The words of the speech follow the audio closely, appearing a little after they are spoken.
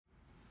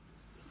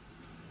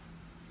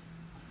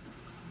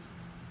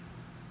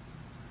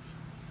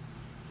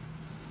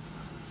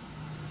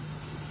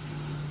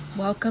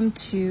Welcome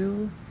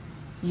to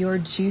your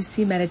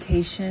juicy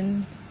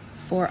meditation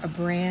for a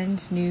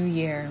brand new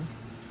year.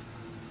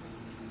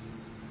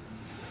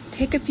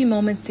 Take a few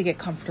moments to get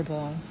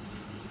comfortable.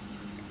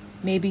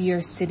 Maybe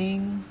you're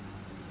sitting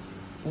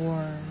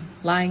or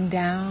lying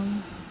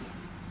down.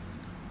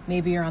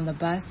 Maybe you're on the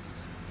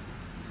bus.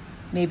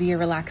 Maybe you're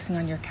relaxing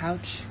on your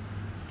couch.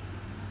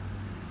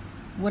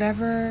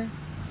 Whatever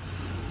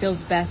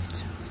feels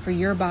best for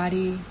your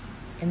body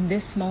in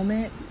this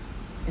moment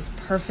is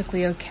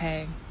perfectly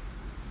okay.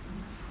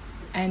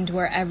 And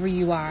wherever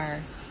you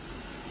are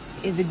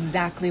is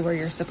exactly where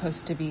you're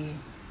supposed to be.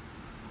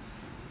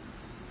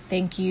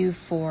 Thank you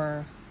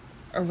for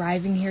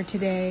arriving here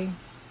today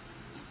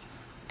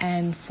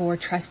and for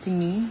trusting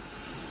me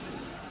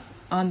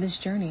on this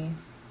journey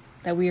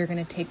that we are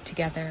going to take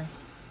together.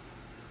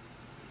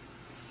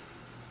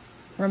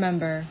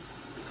 Remember,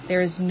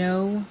 there is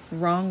no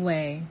wrong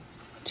way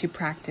to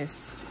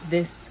practice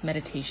this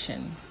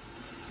meditation.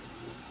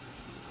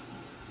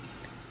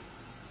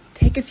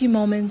 Take a few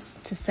moments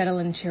to settle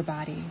into your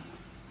body.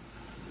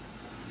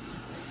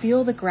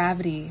 Feel the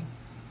gravity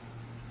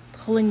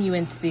pulling you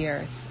into the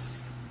earth,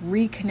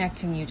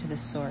 reconnecting you to the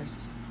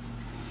source.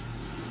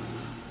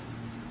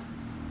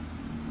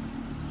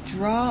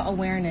 Draw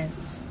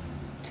awareness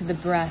to the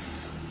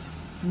breath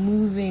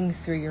moving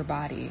through your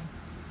body,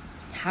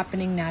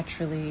 happening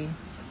naturally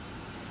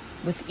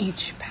with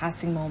each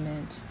passing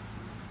moment.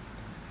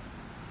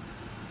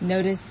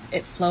 Notice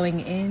it flowing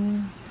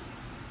in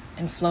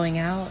and flowing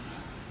out.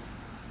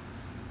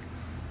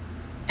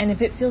 And if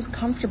it feels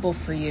comfortable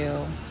for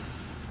you,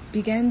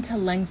 begin to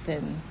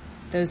lengthen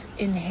those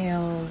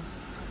inhales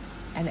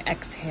and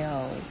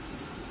exhales,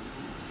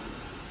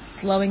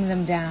 slowing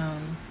them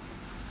down,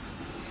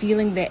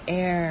 feeling the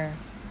air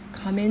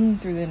come in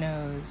through the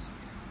nose,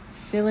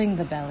 filling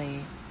the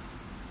belly,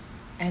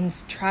 and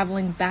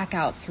traveling back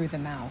out through the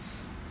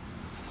mouth.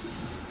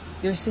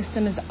 Your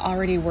system is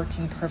already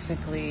working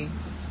perfectly,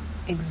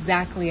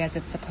 exactly as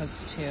it's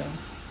supposed to.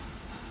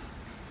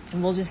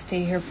 And we'll just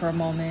stay here for a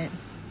moment,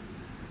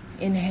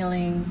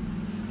 inhaling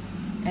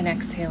and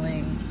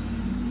exhaling,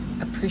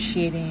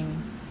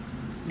 appreciating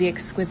the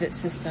exquisite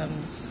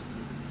systems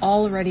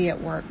already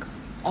at work,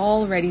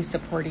 already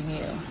supporting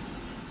you.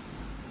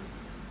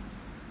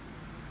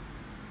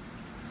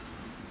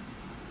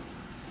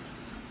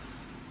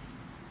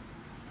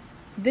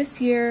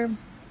 This year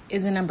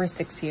is a number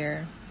 6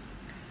 year,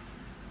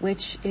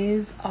 which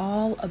is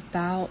all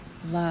about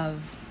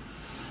love.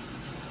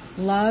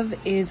 Love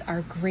is our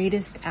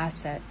greatest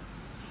asset.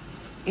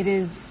 It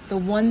is the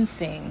one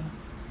thing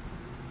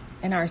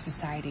in our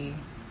society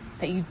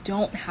that you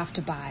don't have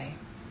to buy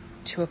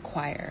to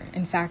acquire.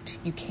 In fact,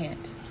 you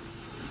can't.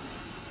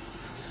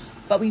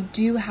 But we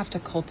do have to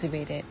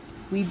cultivate it.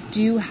 We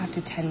do have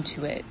to tend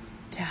to it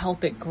to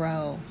help it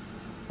grow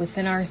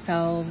within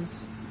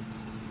ourselves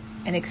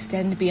and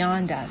extend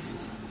beyond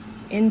us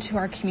into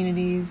our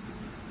communities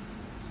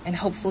and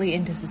hopefully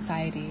into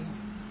society.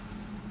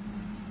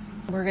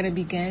 We're going to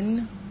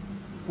begin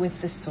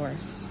with the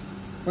source.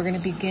 We're going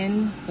to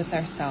begin with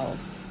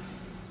ourselves.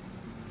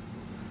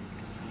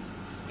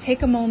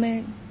 Take a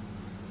moment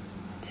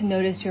to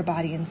notice your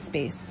body in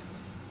space.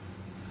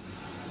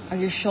 Are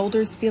your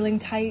shoulders feeling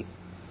tight?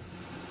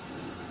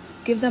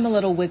 Give them a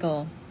little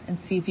wiggle and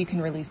see if you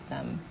can release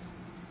them.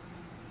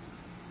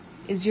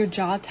 Is your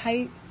jaw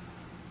tight?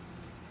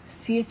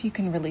 See if you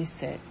can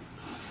release it.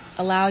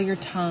 Allow your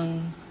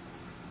tongue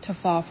to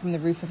fall from the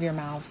roof of your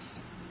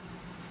mouth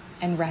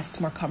and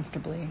rest more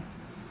comfortably.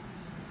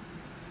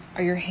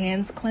 Are your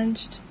hands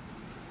clenched?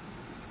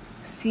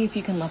 See if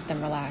you can let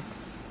them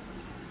relax.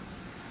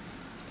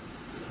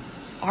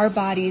 Our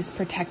bodies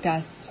protect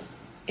us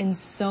in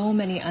so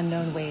many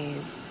unknown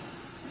ways.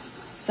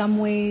 Some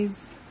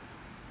ways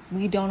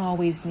we don't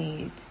always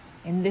need.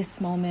 In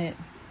this moment,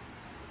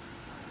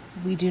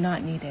 we do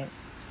not need it.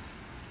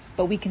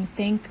 But we can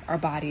thank our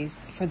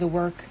bodies for the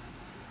work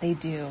they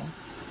do.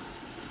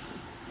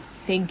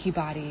 Thank you,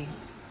 body.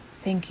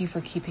 Thank you for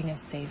keeping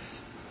us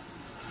safe.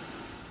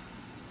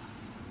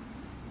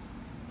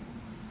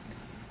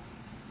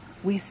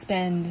 We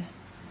spend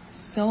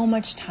so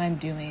much time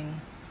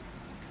doing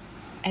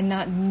and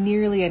not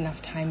nearly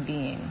enough time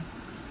being.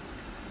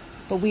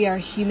 But we are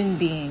human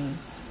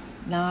beings,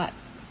 not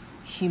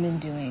human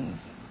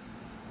doings.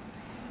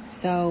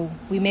 So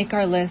we make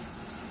our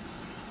lists,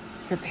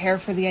 prepare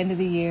for the end of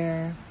the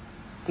year.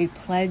 We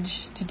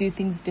pledge to do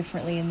things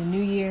differently in the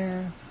new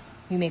year.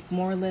 We make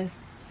more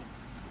lists.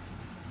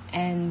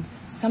 And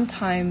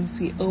sometimes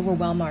we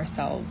overwhelm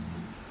ourselves,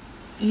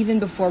 even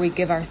before we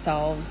give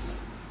ourselves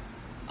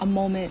a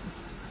moment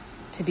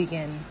to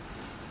begin.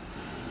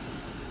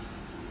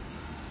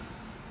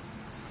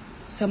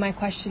 So my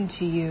question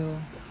to you,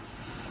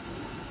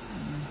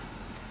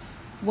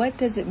 what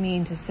does it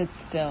mean to sit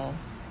still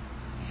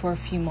for a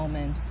few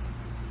moments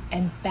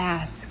and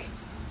bask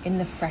in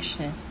the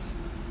freshness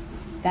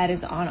that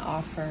is on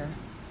offer,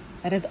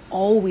 that is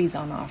always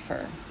on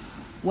offer,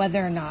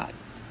 whether or not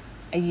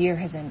a year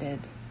has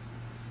ended?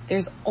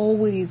 There's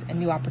always a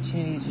new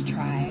opportunity to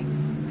try.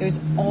 There's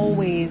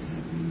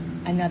always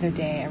another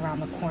day around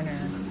the corner.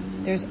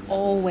 There's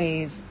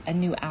always a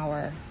new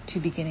hour to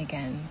begin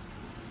again.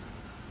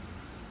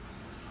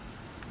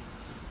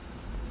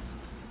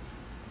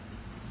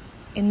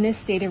 In this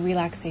state of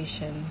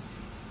relaxation,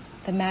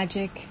 the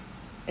magic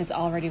is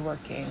already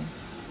working.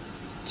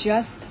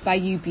 Just by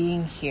you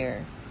being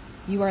here,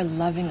 you are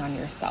loving on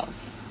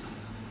yourself.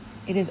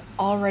 It is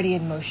already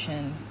in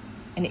motion,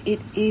 and it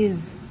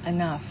is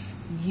enough.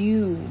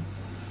 You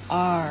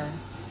are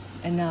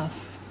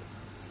enough.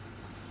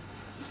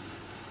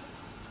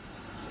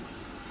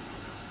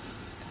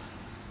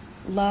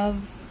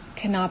 Love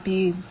cannot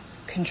be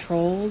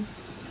controlled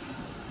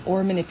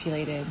or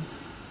manipulated.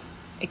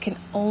 It can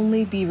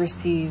only be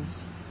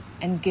received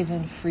and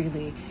given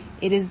freely.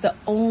 It is the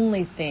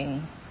only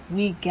thing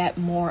we get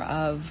more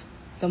of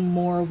the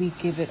more we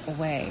give it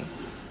away.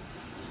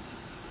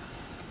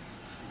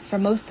 For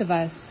most of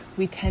us,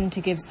 we tend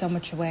to give so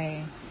much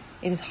away.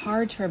 It is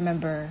hard to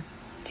remember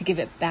to give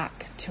it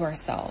back to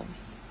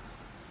ourselves.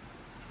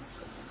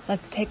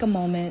 Let's take a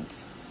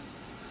moment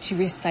to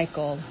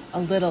recycle a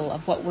little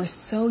of what we're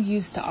so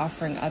used to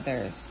offering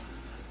others.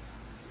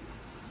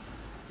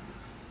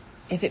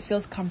 If it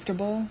feels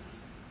comfortable,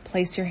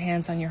 place your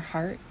hands on your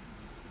heart.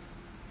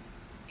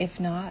 If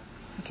not,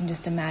 you can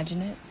just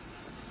imagine it.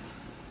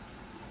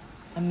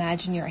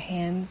 Imagine your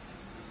hands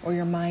or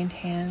your mind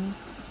hands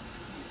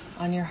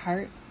on your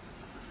heart.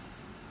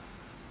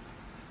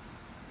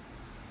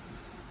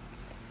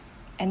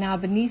 And now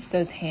beneath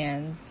those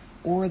hands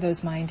or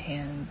those mind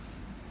hands,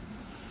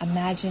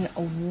 imagine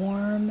a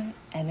warm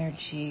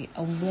energy,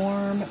 a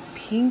warm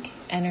pink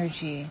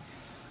energy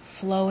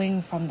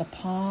flowing from the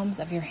palms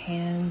of your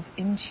hands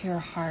into your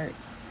heart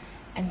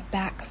and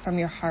back from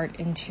your heart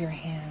into your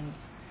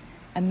hands.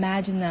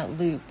 Imagine that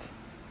loop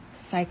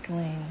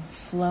cycling,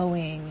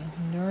 flowing,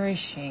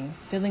 nourishing,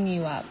 filling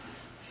you up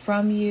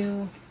from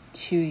you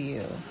to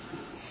you,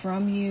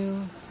 from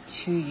you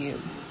to you.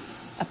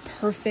 A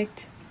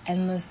perfect,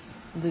 endless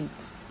loop.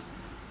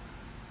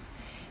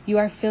 You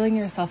are filling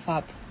yourself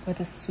up with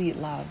a sweet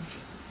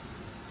love,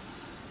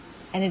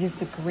 and it is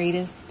the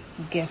greatest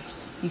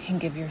gift you can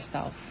give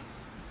yourself.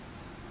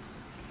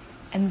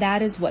 And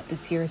that is what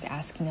this year is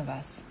asking of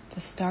us, to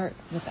start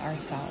with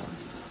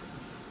ourselves.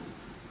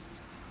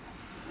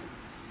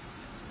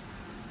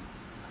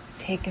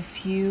 Take a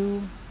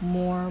few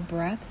more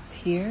breaths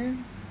here,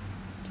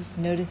 just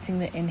noticing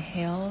the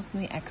inhales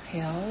and the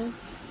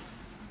exhales.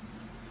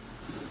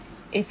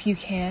 If you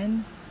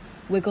can,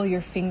 wiggle your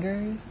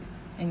fingers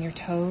and your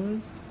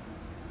toes.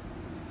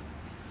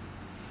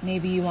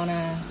 Maybe you want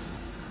to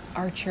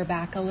arch your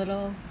back a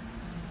little.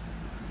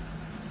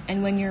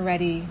 And when you're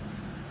ready,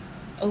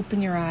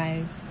 open your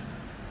eyes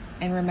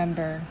and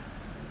remember,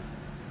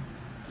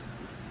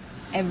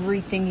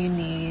 everything you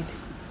need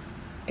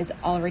is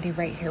already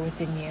right here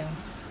within you.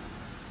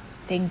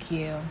 Thank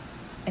you,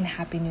 and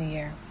Happy New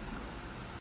Year.